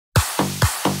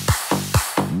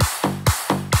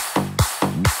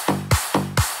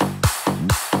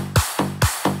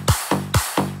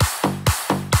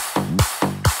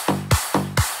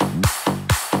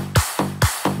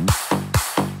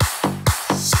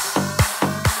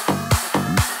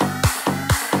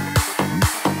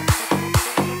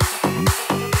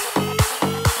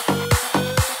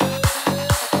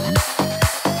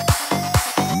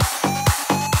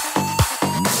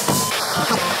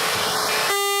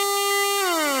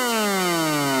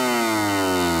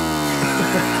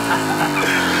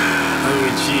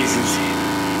Jesus.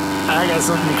 I got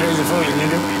something crazy for you,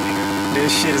 nigga.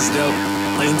 This shit is dope.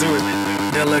 Listen to it.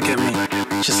 Now look at me.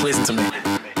 Just listen to me.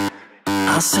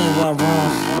 I say what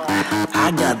wrong.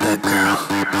 I got that girl.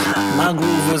 My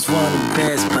groove is one of the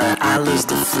best, but I lose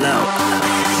the flow.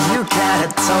 You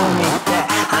kinda told me that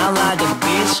I like a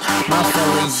bitch. My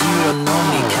fella, you don't know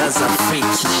me, cause I freak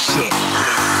your shit.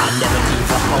 I never give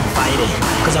up on fighting,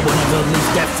 cause I will never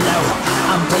leave that flow.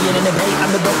 I'm playing in the bay,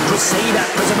 I'm the dope crusader,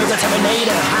 cause I'm a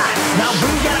Terminator. Now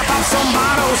we gotta pop some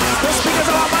bottles, the speakers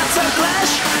are about to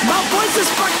clash. My voice is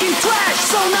fucking trash,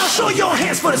 so now show your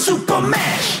hands for the super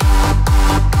mash.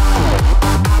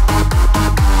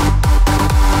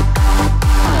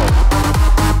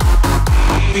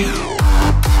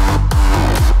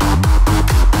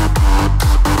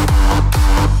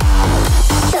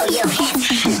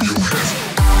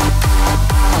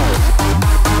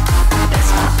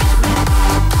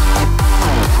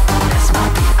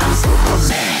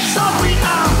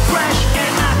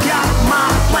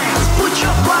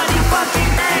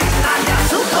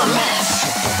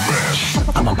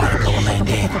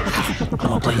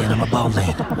 I'ma play it, I'ma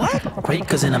ballin'. What? Great,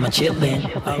 cause then I'ma chillin'.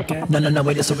 Okay. No,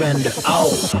 way to surrender.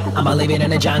 Oh, I'ma leave it in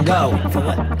the jungle. For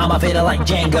what? I'ma fade it like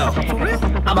Django. For real?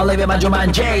 I'ma leave it my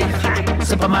Jumanji.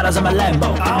 Supermodels in my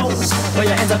Lambo. Oh, put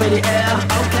your hands up in the air.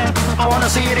 Okay. I wanna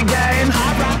see it again.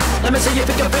 Right. Let me see if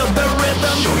you can feel the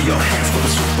rhythm. Show your hands for the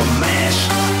super mash.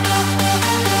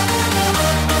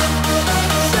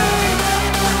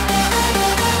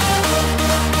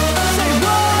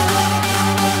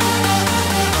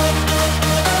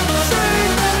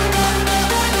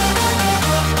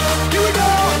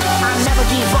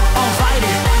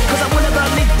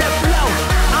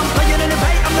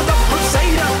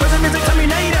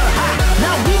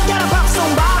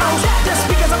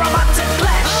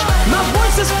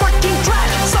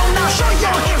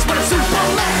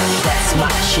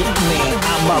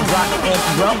 I'm a rock and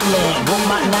rollin', with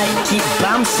my Nike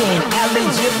bouncing,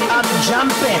 alley-oop I'm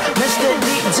jumping. Mr.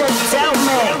 DJ, tell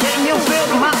me, can you feel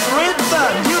my rhythm?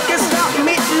 You can stop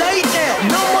me later,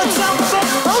 no more time for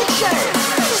bullshit.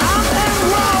 I'm in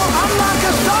roll, I'm like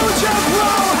a soldier,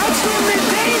 bro. Extremely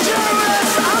dangerous,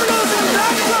 I'm losing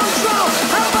that control.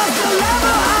 I'm about to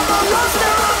level, I'm a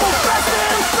roaster, I'm a faster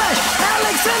and fresh.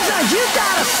 Alexandra, you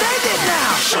gotta save it now.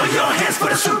 Show your hands for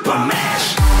the super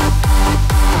mash.